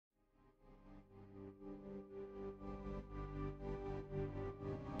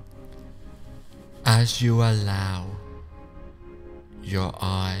As you allow your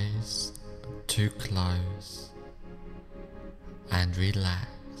eyes to close and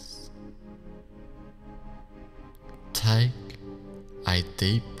relax, take a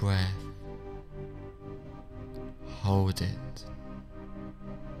deep breath, hold it,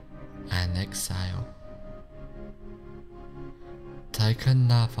 and exhale. Take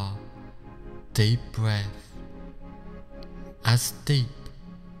another deep breath, as deep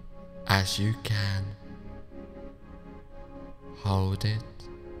as you can. Hold it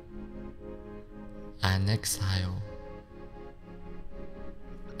and exhale.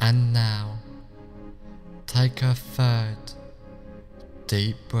 And now take a third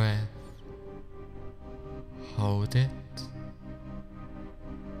deep breath. Hold it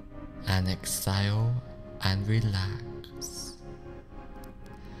and exhale and relax.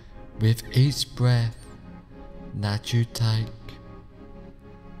 With each breath that you take,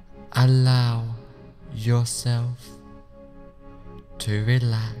 allow yourself to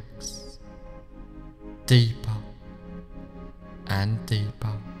relax deeper and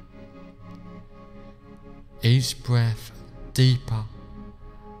deeper. Each breath deeper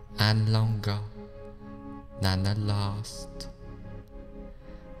and longer than the last.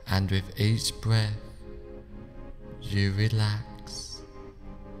 And with each breath you relax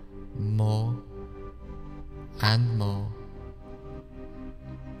more and more.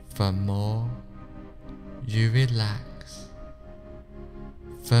 The more you relax,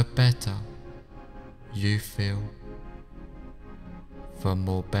 the better you feel. The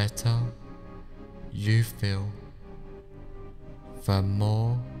more better you feel, the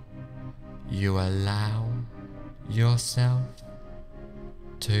more you allow yourself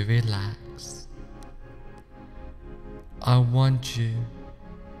to relax. I want you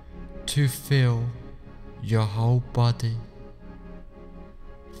to feel your whole body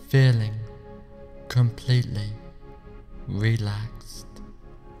feeling completely relaxed,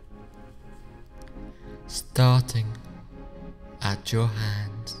 starting at your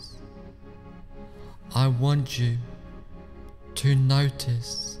hands. I want you to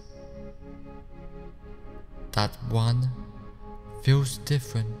notice that one feels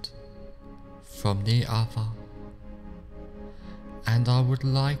different from the other, and I would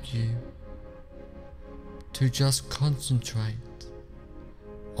like you to just concentrate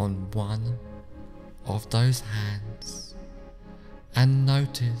on one of those hands and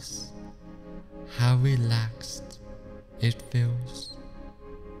notice how relaxed it feels.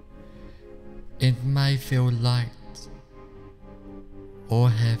 It may feel light or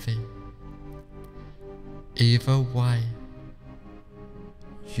heavy. Either way,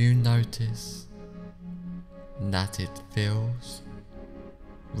 you notice that it feels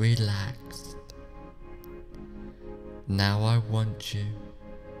relaxed. Now I want you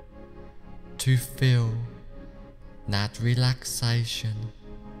to feel that relaxation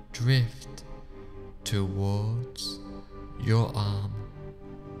drift towards your arm,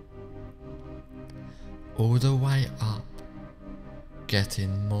 all the way up,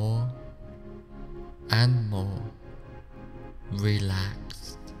 getting more and more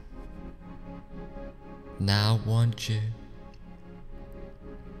relaxed. Now I want you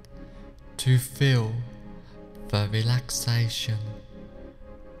to feel the relaxation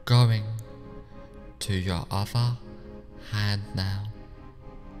going to your other hand now,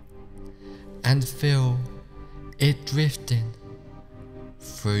 and feel it drifting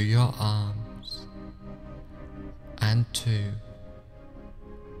through your arms and to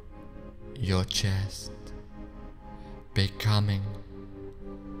your chest, becoming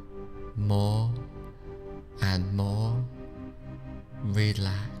more and more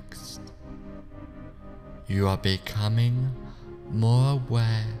relaxed. You are becoming more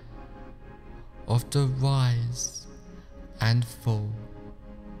aware of the rise and fall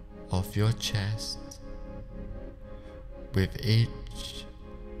of your chest with each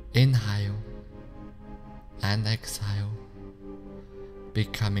inhale and exhale,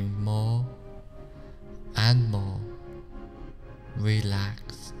 becoming more and more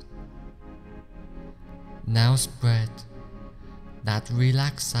relaxed. Now spread that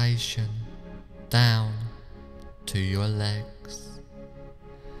relaxation down to your legs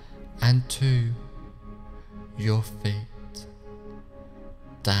and to your feet,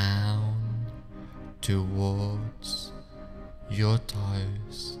 down towards your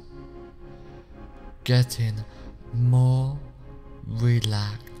toes, getting more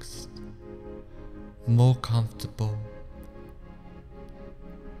relaxed, more comfortable.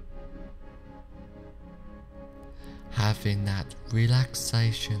 Having that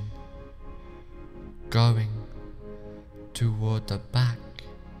relaxation going toward the back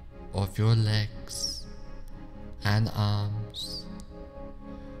of your legs and arms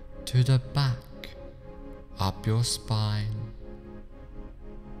to the back up your spine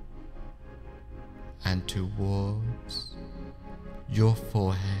and towards your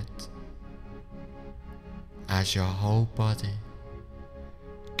forehead as your whole body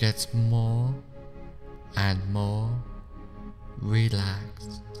gets more and more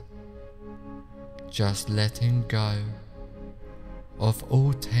relaxed, just letting go of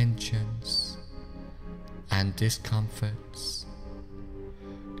all tensions and discomforts,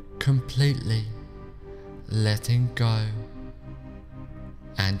 completely letting go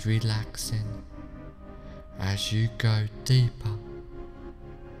and relaxing as you go deeper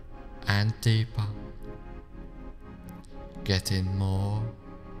and deeper, getting more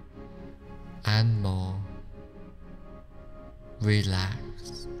and more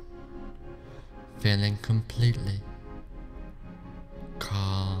relaxed, feeling completely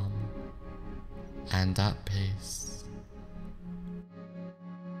calm and at peace.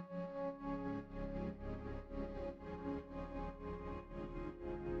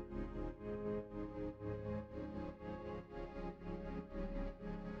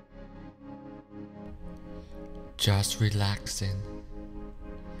 Just relaxing,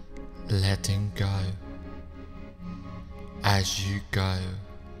 letting go as you go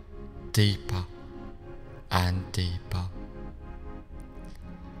deeper and deeper.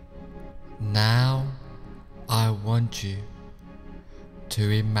 Now I want you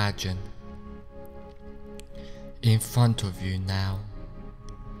to imagine in front of you now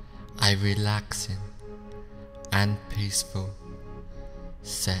a relaxing and peaceful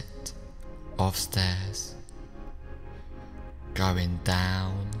set of stairs going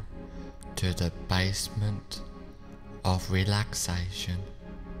down to the basement of relaxation.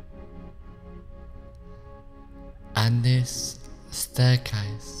 And this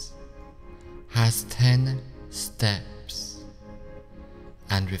staircase has 10 steps,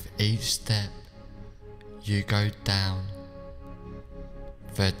 and with each step you go down,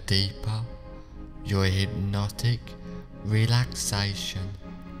 the deeper your hypnotic relaxation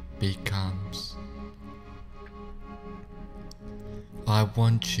becomes. I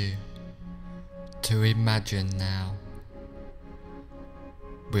want you to imagine now,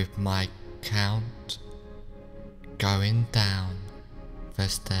 with my count going down the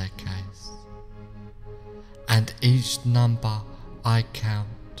staircase, and each number I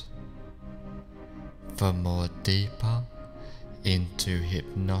count, the more deeper into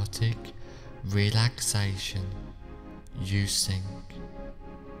hypnotic relaxation you sink,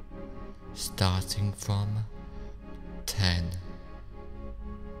 starting from 10,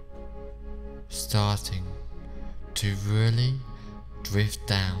 starting to really drift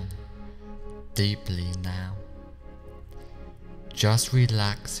down deeply now, just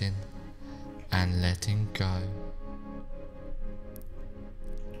relaxing and letting go.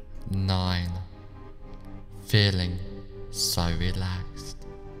 9, feeling so relaxed,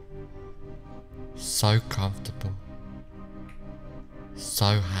 so comfortable,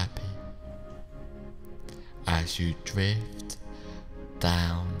 so happy as you drift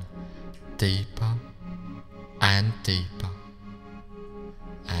down deeper and deeper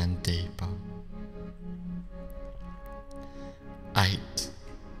and deeper. 8,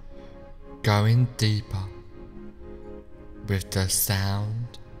 going deeper with the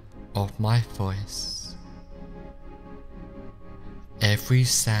sound of my voice. Every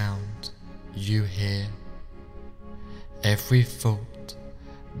sound you hear, every thought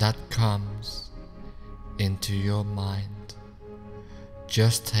that comes into your mind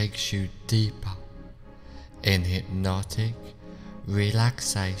just takes you deeper in hypnotic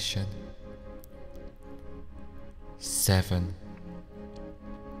relaxation. 7,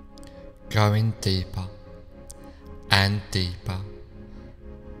 going deeper and deeper,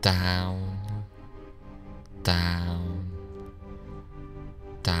 down, down,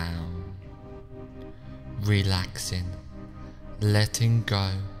 down, relaxing, letting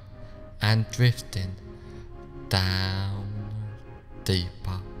go and drifting down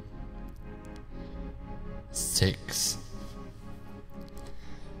deeper. 6,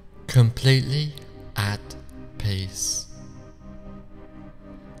 completely at peace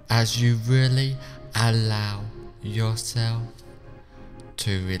as you really allow yourself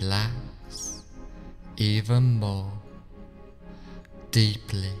to relax even more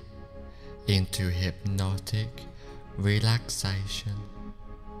deeply into hypnotic relaxation.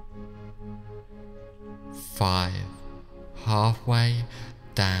 5, halfway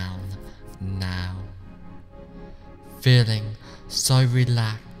down now, feeling so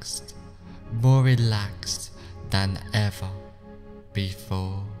relaxed, more relaxed than ever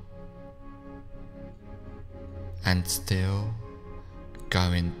before. and still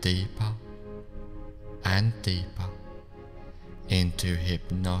going deeper and deeper into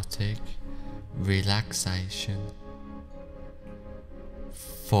hypnotic relaxation.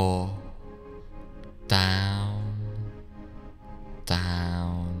 4. Down,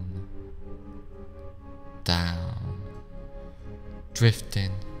 down, down,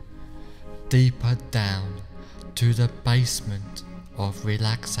 drifting deeper down to the basement of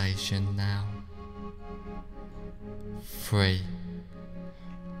relaxation now. 3.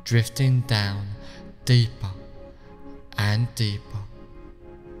 Drifting down deeper and deeper,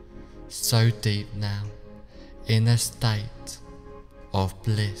 so deep now, in a state of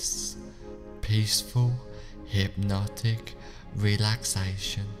bliss, peaceful, hypnotic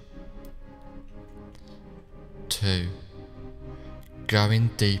relaxation. 2. Going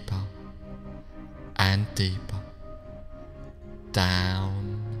deeper and deeper,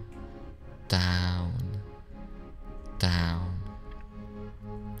 down, down, down,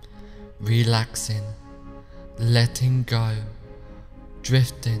 relaxing, letting go,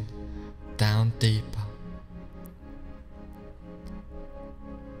 drifting down deeper.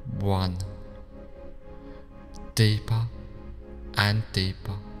 1. Deeper and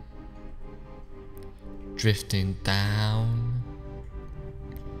deeper, drifting down,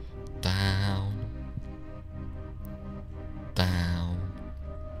 down, down.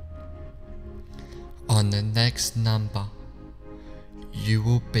 On the next number, you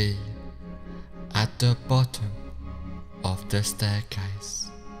will be at the bottom of the staircase,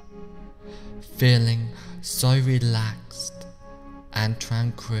 feeling so relaxed and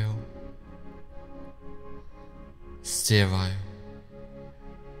tranquil. 0.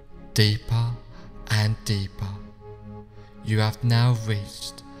 Deeper and deeper, you have now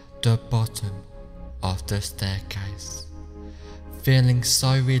reached the bottom of the staircase, feeling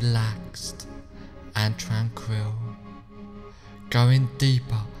so relaxed and tranquil, going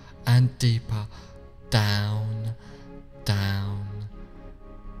deeper and deeper, down, down,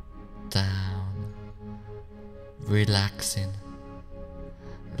 down, relaxing,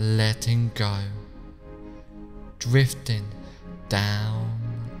 letting go, drifting down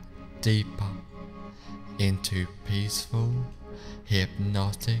deeper into peaceful,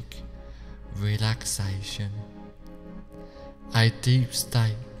 hypnotic relaxation, a deep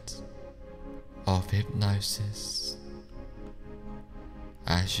state of hypnosis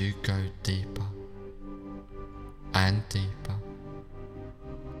as you go deeper and deeper.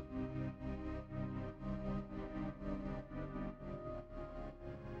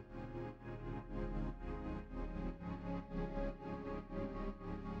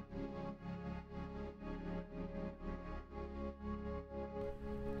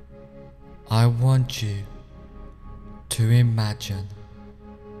 I want you to imagine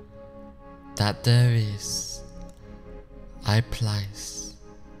that there is a place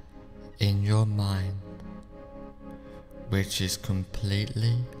in your mind which is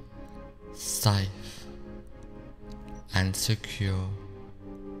completely safe and secure.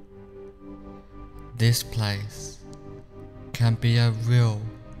 This place can be a real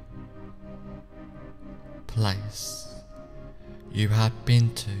place you have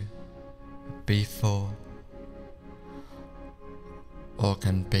been to before, or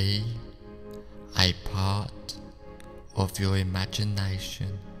can be a part of your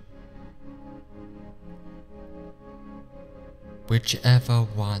imagination. Whichever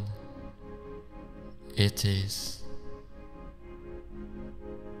one it is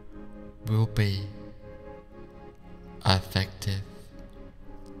will be effective.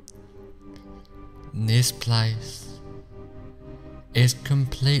 This place is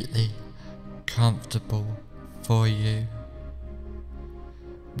completely comfortable for you,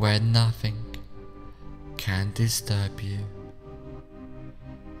 where nothing can disturb you.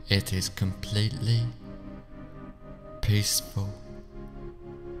 It is completely peaceful,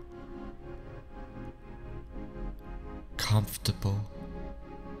 comfortable,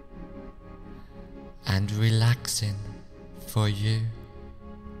 and relaxing for you.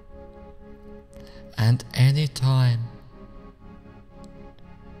 And anytime,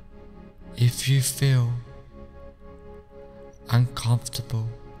 if you feel uncomfortable,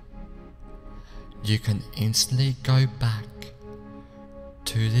 you can instantly go back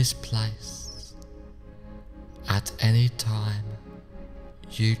to this place at any time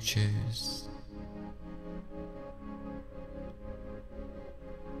you choose.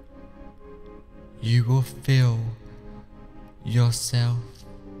 You will feel yourself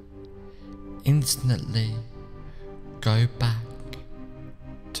instantly go back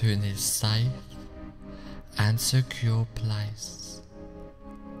to this safe and secure place.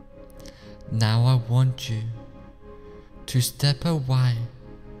 Now I want you to step away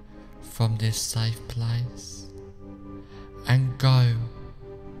from this safe place and go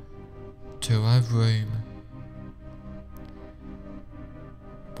to a room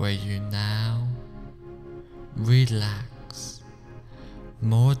where you now relax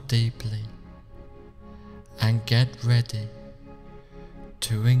more deeply and get ready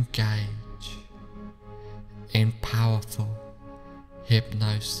to engage in powerful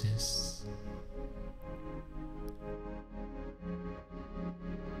hypnosis.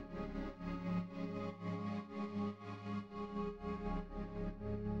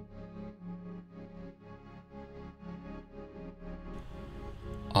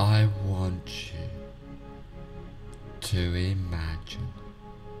 I want you to imagine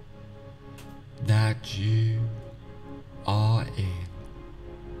that you are in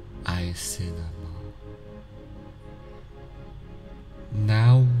a cinema.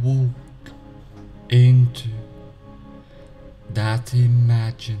 Now walk into that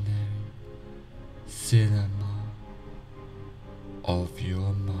imaginary cinema of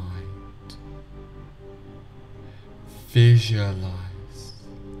your mind. Visualize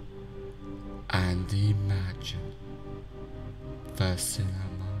and imagine the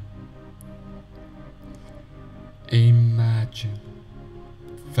cinema. Imagine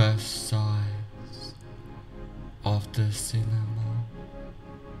the size of the cinema,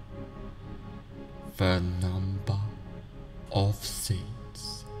 the number of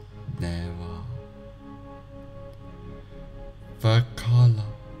seats there are, the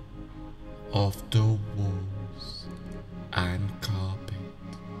color of the walls and carpet,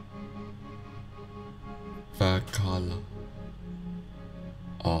 the color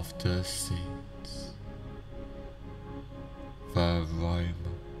of the seats, the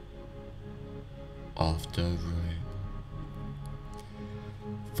aroma of the room,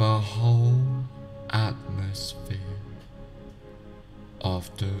 the whole atmosphere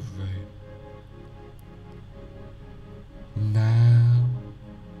of the room. Now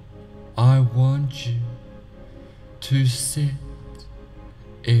I want you to sit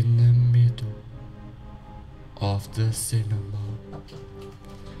in the middle of the cinema,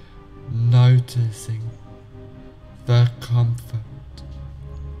 noticing the comfort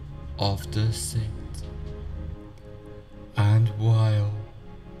of the seat, and while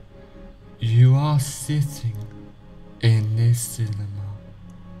you are sitting in this cinema,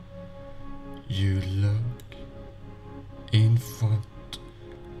 you look in front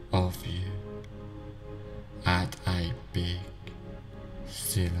of you at a big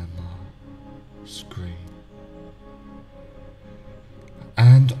cinema screen,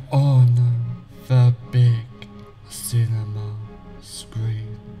 and on the big cinema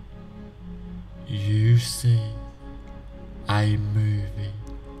screen you see a movie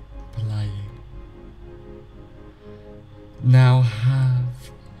playing. Now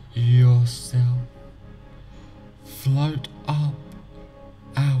have yourself float up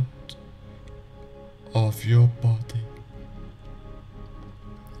out of your body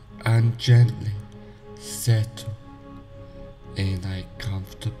and gently settle in a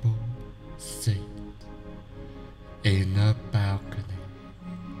comfortable seat in a balcony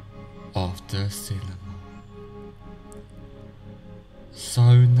of the cinema,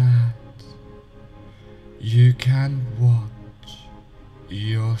 so that you can watch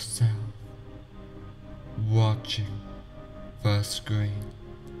yourself watching the screen.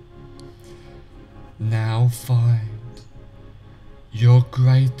 Now find your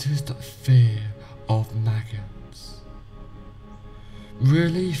greatest fear of maggots.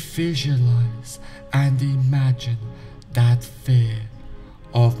 Really visualize and imagine that fear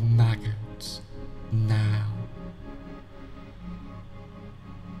of maggots now.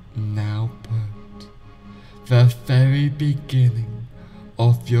 Now put the very beginning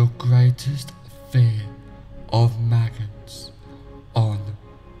of your greatest fear of maggots on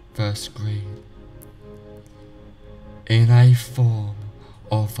the screen in a form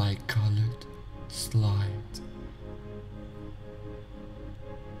of a coloured slide.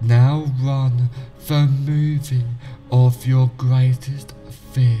 Now run the movie of your greatest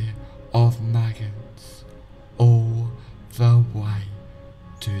fear of maggots all the way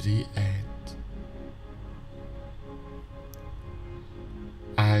to the end.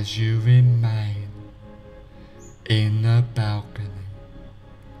 As you remain in the balcony,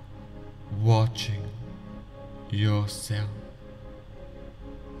 watching yourself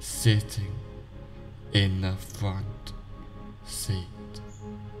sitting in the front seat,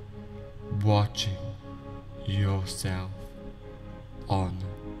 watching yourself on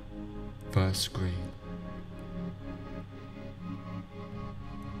the screen.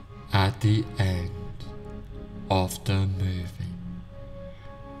 At the end of the movie.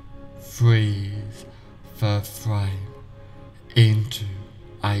 Freeze the frame into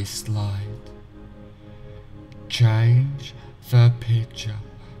a slide. Change the picture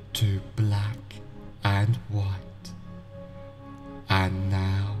to black and white. And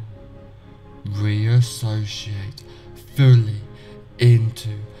now reassociate fully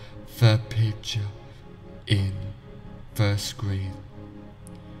into the picture in the screen.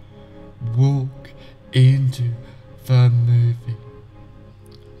 Walk into the movie.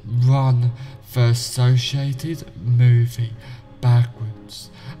 Run the associated movie backwards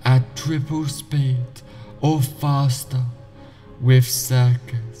at triple speed or faster with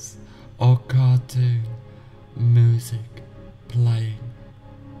circus or cartoon music playing.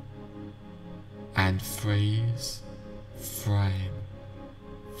 And freeze frame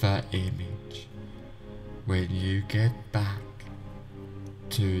the image when you get back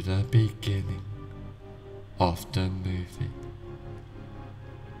to the beginning of the movie.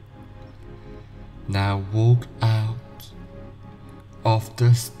 Now walk out of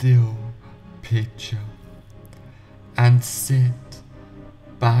the still picture and sit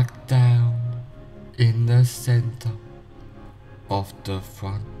back down in the center of the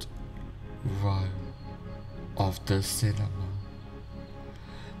front row of the cinema.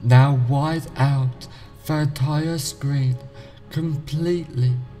 Now wide out the entire screen,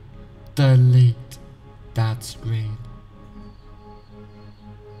 completely delete that screen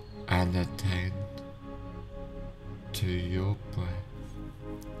and attend to your breath.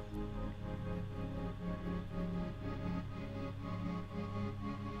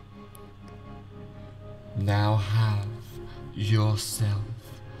 Now have yourself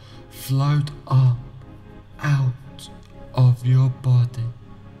float up out of your body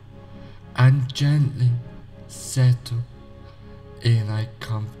and gently settle in a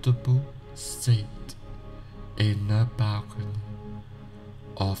comfortable seat in the balcony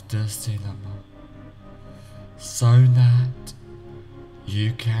of the cinema so that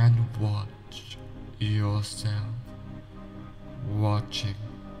you can watch yourself watching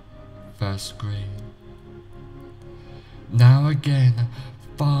the screen. Now again,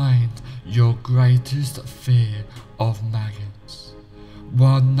 find your greatest fear of maggots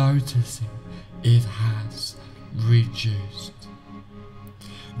while noticing it has reduced.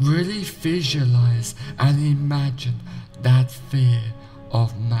 Really visualize and imagine that fear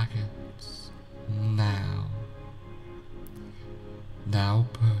of maggots now. Now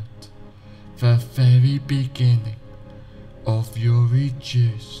put the very beginning of your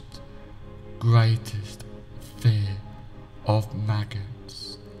reduced greatest fear of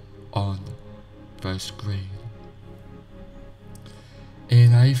maggots on the screen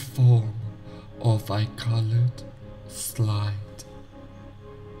in a form of a colored slide.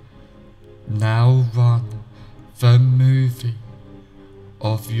 Now run the movie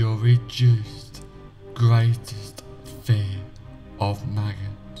of your reduced greatest fear of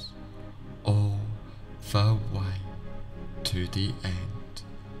maggots all the way to the end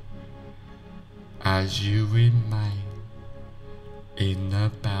as you remain in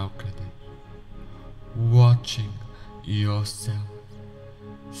the balcony watching yourself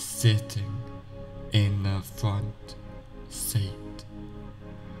sitting in the front seat,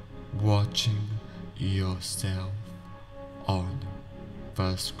 watching yourself on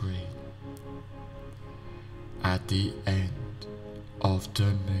the screen. At the end of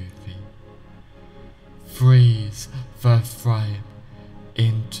the movie, freeze the frame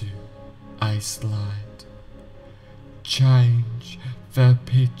into a slide. Change the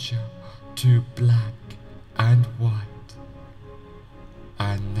picture to black and white.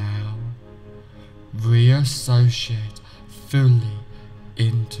 And now reassociate fully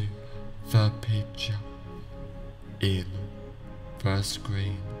into the picture in the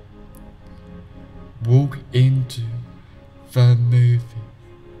screen. Walk into the movie.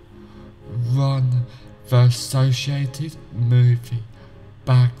 Run the associated movie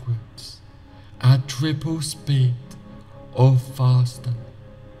backwards at triple speed or faster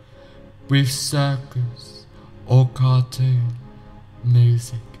with circus or cartoon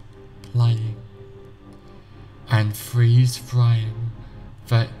music playing, and freeze frame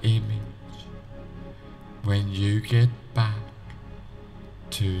the image when you get back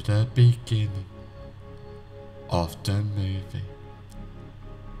to the beginning of the movie.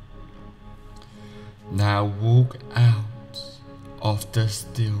 Now walk out of the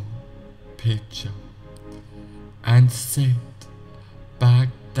still picture and sit back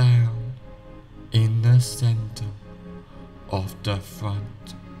down in the center of the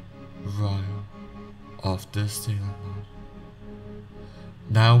front row of the cinema.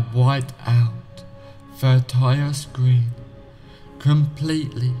 Now white out the entire screen.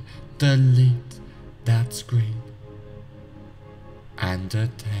 Completely delete that screen and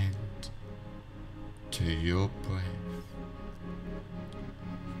attend to your breath.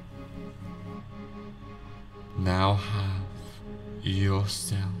 Now have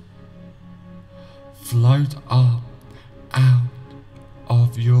yourself float up out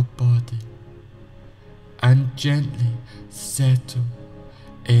of your body and gently settle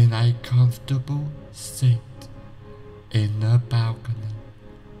in a comfortable seat in the balcony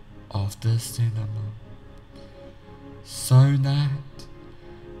of the cinema, so that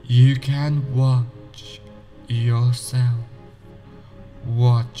you can watch yourself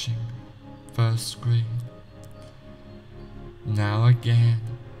watching the screen. Now again,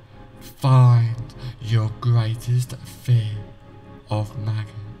 find your greatest fear of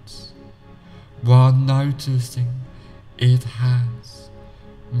maggots, while noticing it has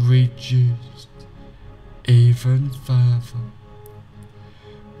reduced even further.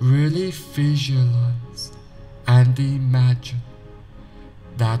 Really visualize and imagine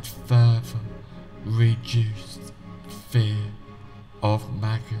that further reduced fear of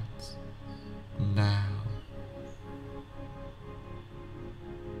maggots now.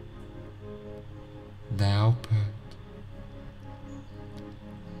 Now put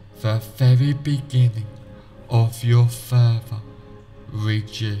the very beginning of your further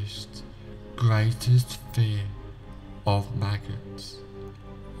reduced greatest fear of maggots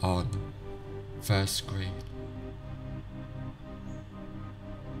on the screen.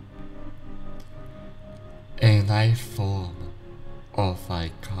 In a form of a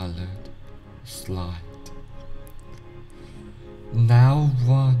coloured slide. Now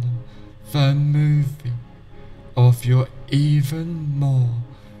run the movie of your even more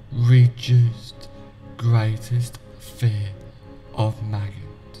reduced greatest fear of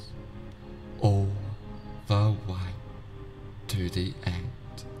maggots all the way to the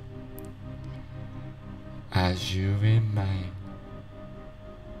end, as you remain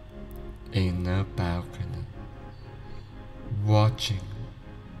in the balcony watching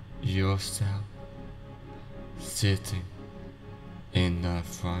yourself sitting in the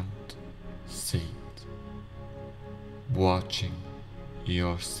front seat, watching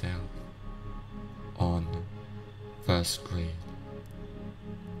yourself on the screen.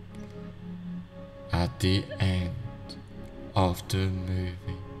 At the end of the movie,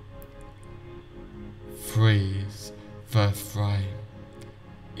 freeze the frame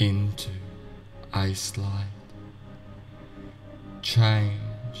into a slide.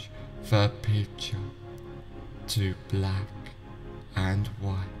 Change the picture to black and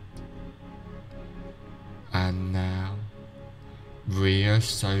white, and now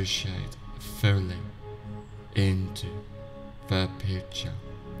reassociate fully into the picture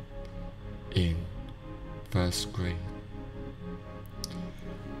in the screen.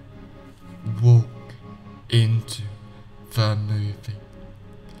 Walk into the movie.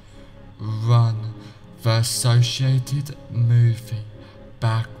 Run the associated movie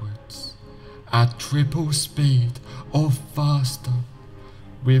backwards at triple speed or faster,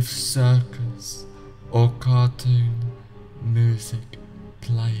 with circus or cartoon music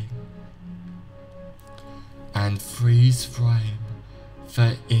playing, and freeze frame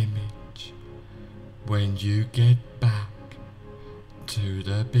the image when you get back to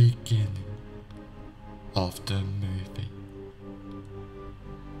the beginning of the movie.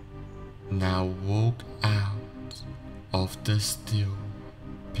 Now walk out of the still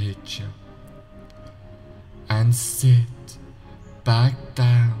picture and sit back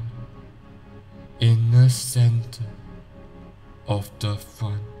down in the center of the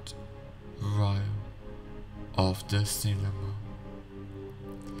front row of the cinema.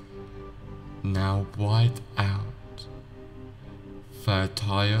 Now white out the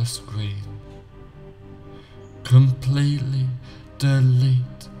entire screen. Completely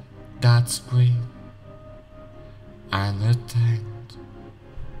delete that screen and attend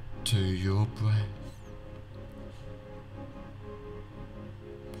to your breath.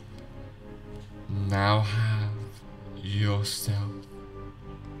 Now have yourself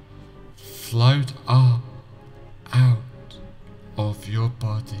float up out of your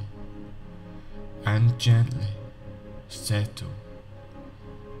body and gently settle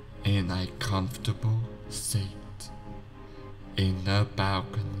in a comfortable seat in the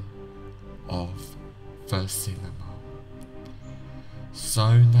balcony of the cinema,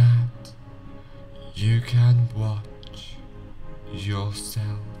 so that you can watch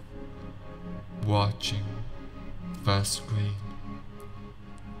yourself watching the screen.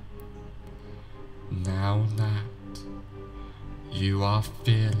 Now that you are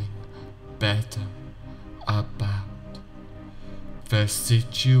feeling better about the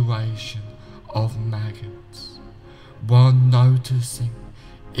situation of maggots while noticing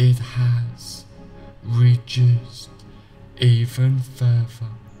it has reduced even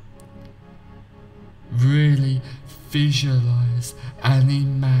further. Really visualize and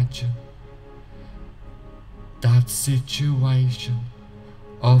imagine that situation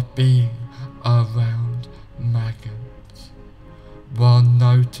of being around maggots while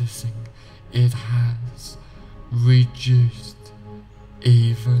noticing it has reduced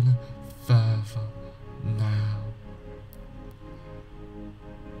even further now.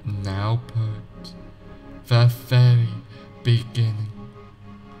 Now put the very beginning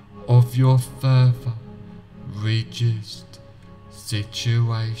of your further reduced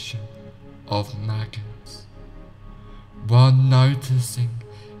situation of maggots while noticing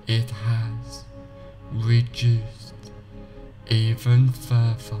it has reduced even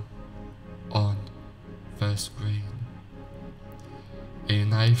further on the screen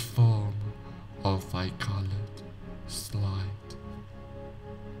in a form of a coloured slide.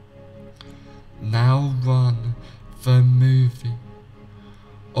 Now run the movie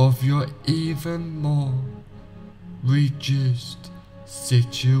of your even more reduced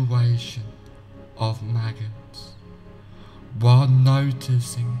situation of maggots while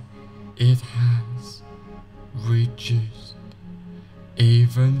noticing it has reduced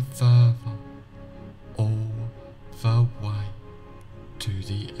even further all the way to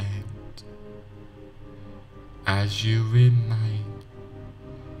the end as you remain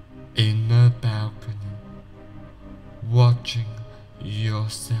in the balcony watching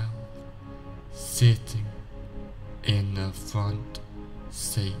yourself sitting in the front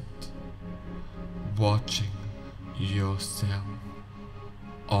seat, watching yourself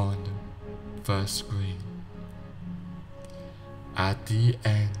on the screen. At the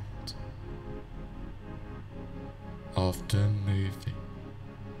end of the movie,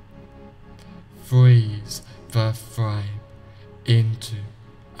 freeze the frame into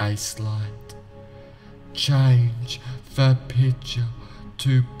a slide. Change the picture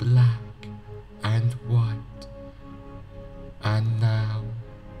to black and white, and now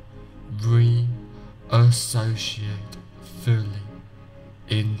reassociate fully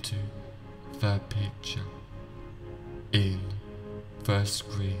into the picture in the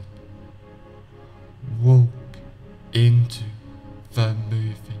screen. Walk into the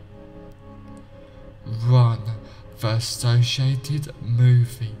movie. Run the associated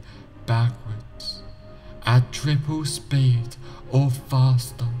movie backwards at triple speed or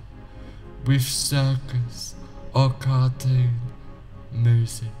faster with circus or cartoon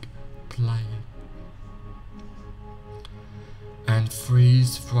music playing, and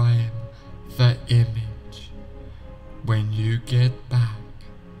freeze frame the image when you get back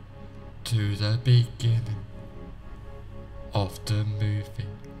to the beginning of the movie.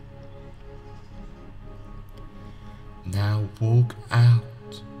 Now walk out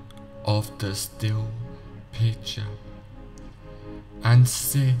of the still picture and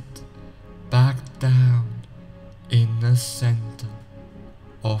sit back down in the center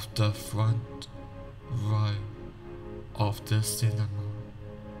of the front row of the cinema.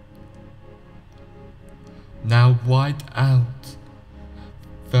 Now white out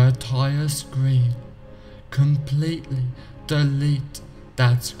the entire screen, completely delete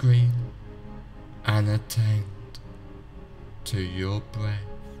that screen and attend to your breath.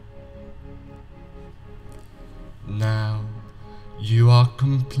 Now you are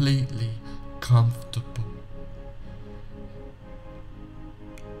completely comfortable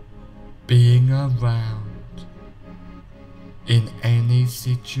being around in any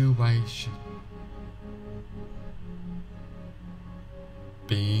situation,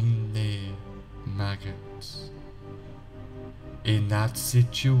 being near maggots. In that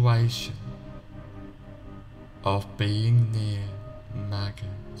situation of being near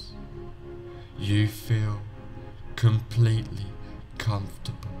maggots, you feel completely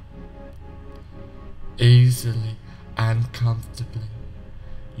comfortable. Easily and comfortably,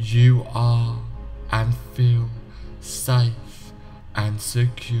 you are and feel safe and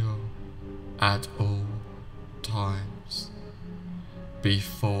secure at all times,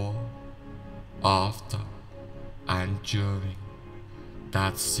 before, after, and during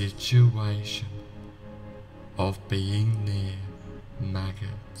that situation of being near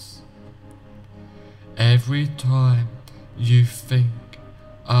maggots. Every time you think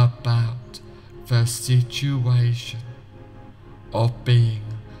about the situation of being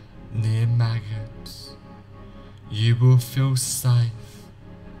near maggots, you will feel safe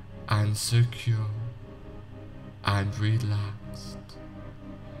and secure and relaxed,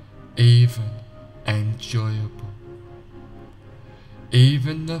 even enjoyable.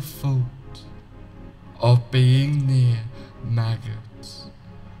 Even the thought of being near maggots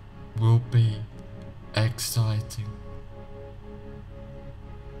will be exciting.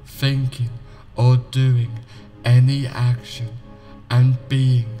 Thinking or doing any action and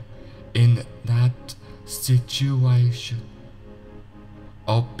being in that situation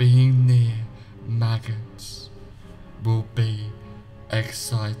of being near maggots will be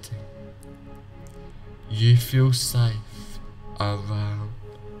exciting. You feel safe around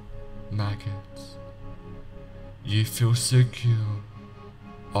maggots. You feel secure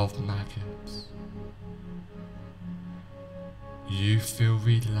of maggots. You feel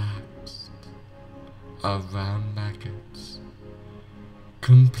relaxed around maggots,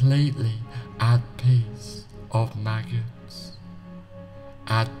 completely at peace of maggots,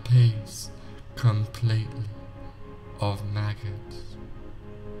 at peace completely of maggots.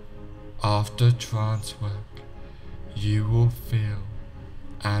 After trance work, you will feel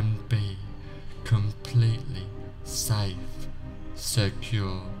and be completely safe,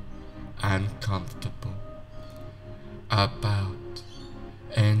 secure and comfortable about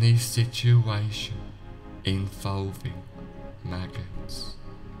any situation involving maggots.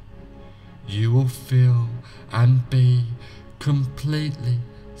 You will feel and be completely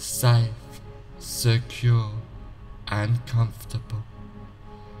safe, secure and comfortable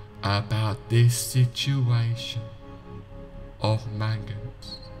about this situation of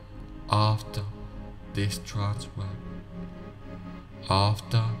maggots after this trance work.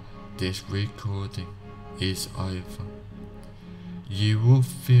 After this recording is over, you will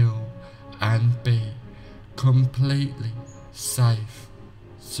feel and be completely safe,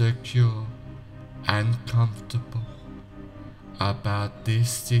 secure and comfortable about this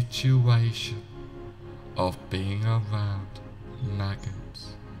situation of being around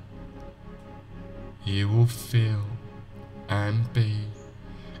maggots. You will feel and be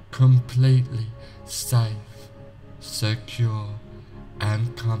completely safe, secure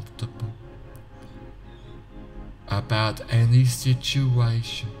and comfortable about any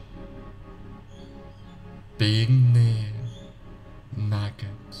situation being near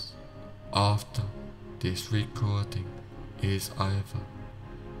maggots after this recording is over.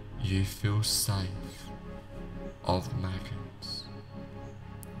 You feel safe of maggots.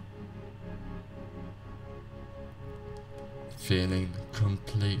 Feeling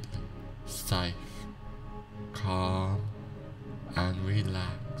completely safe, calm and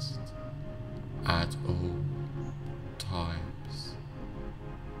relaxed at all times.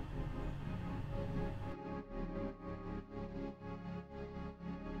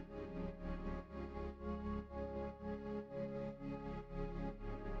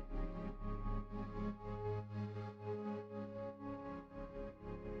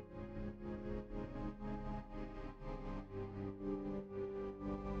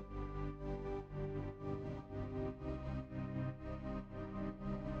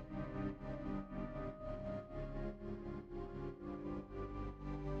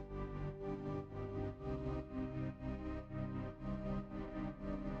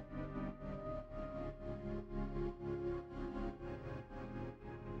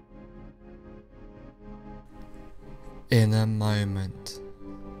 In a moment,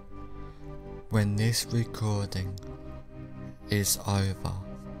 when this recording is over,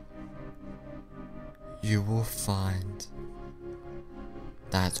 you will find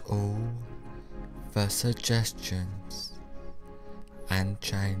that all the suggestions and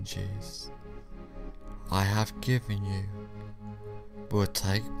changes I have given you will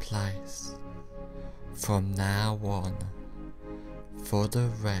take place from now on for the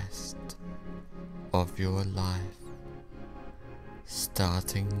rest of your life.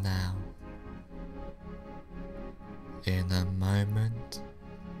 Starting now. In a moment,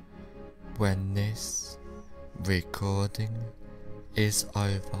 when this recording is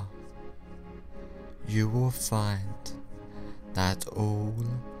over, you will find that all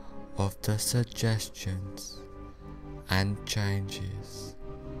of the suggestions and changes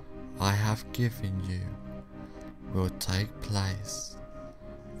I have given you will take place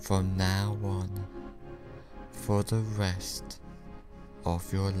from now on for the rest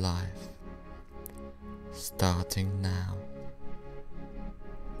of your life, starting now.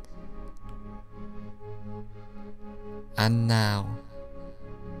 And now,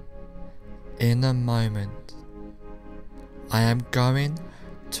 in a moment, I am going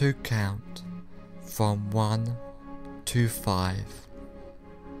to count from 1 to 5.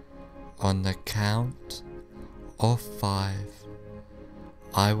 On the count of 5,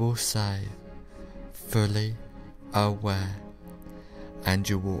 I will say, fully aware, and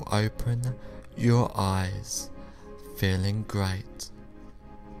you will open your eyes, feeling great.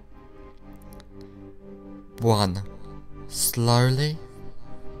 1. Slowly,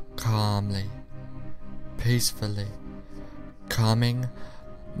 calmly, peacefully, becoming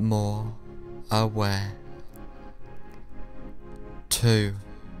more aware. 2.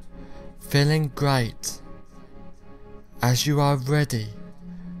 Feeling great as you are ready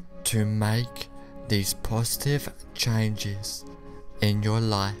to make these positive changes in your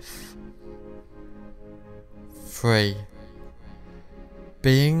life. 3.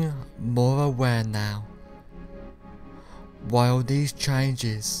 Being more aware now while these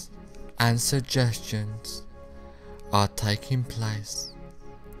changes and suggestions are taking place.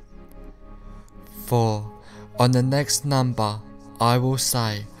 4. On the next number I will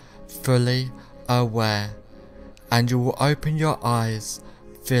say fully aware, and you will open your eyes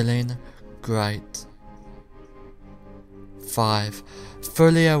feeling great. 5.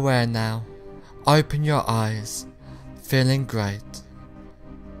 Fully aware now. Open your eyes, feeling great.